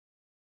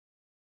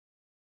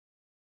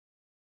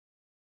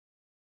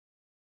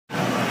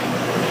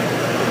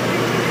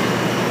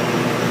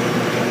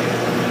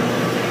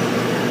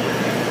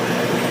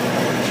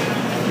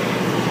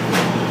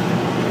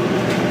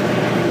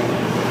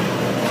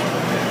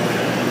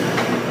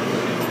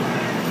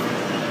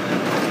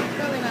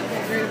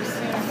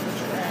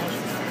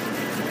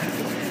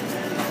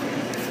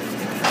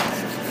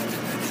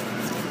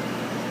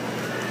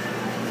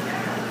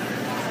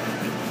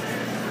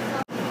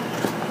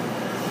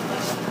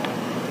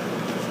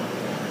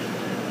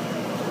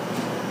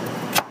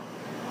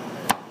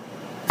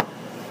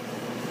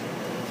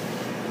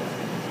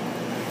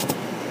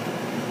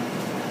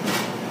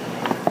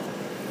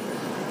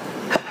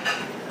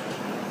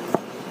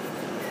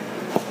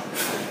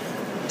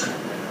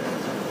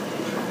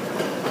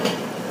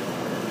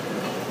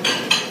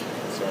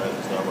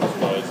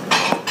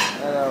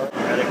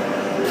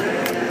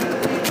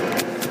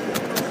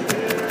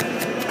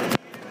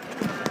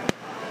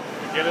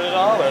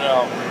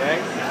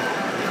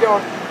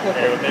going.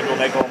 Maybe we'll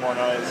make a little more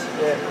noise.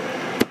 Yeah.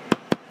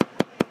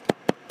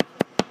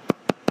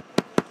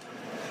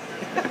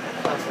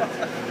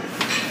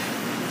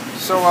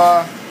 So,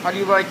 how do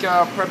you like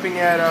prepping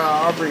at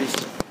Aubrey's?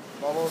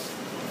 Bubbles?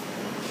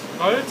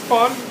 It's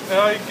fun.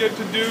 I get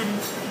to do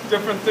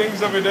different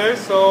things every day,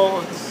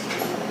 so it's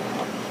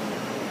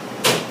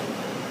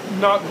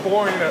not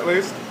boring at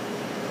least.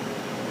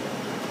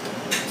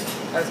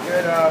 That's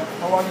good.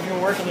 How long have you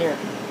been working here?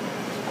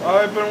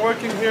 I've been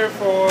working here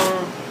for,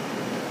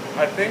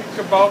 I think,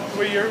 about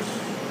 3 years.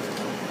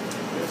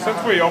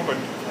 Since we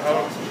opened.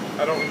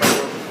 I don't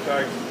remember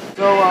exactly.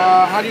 So,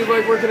 how do you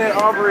like working at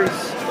Aubrey's,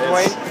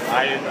 Dwayne?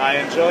 I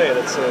enjoy it.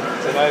 It's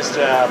a nice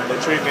job. They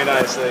treat me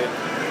nicely.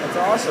 That's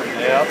awesome.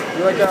 Yep.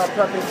 You like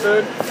prepping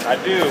food? I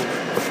do.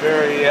 It's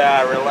very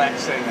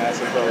relaxing, I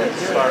suppose,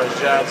 as far as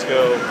jobs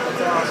go.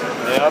 That's awesome.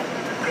 Yep.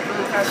 It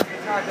really has to be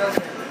time,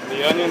 doesn't it?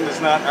 The onion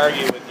does not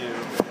argue with you,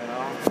 you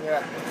know?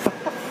 Yeah.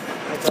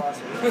 That's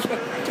awesome.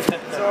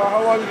 So,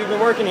 how long have you been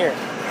working here?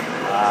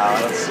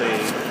 Let's see,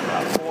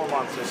 about 4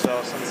 months or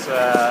so, since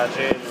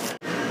January.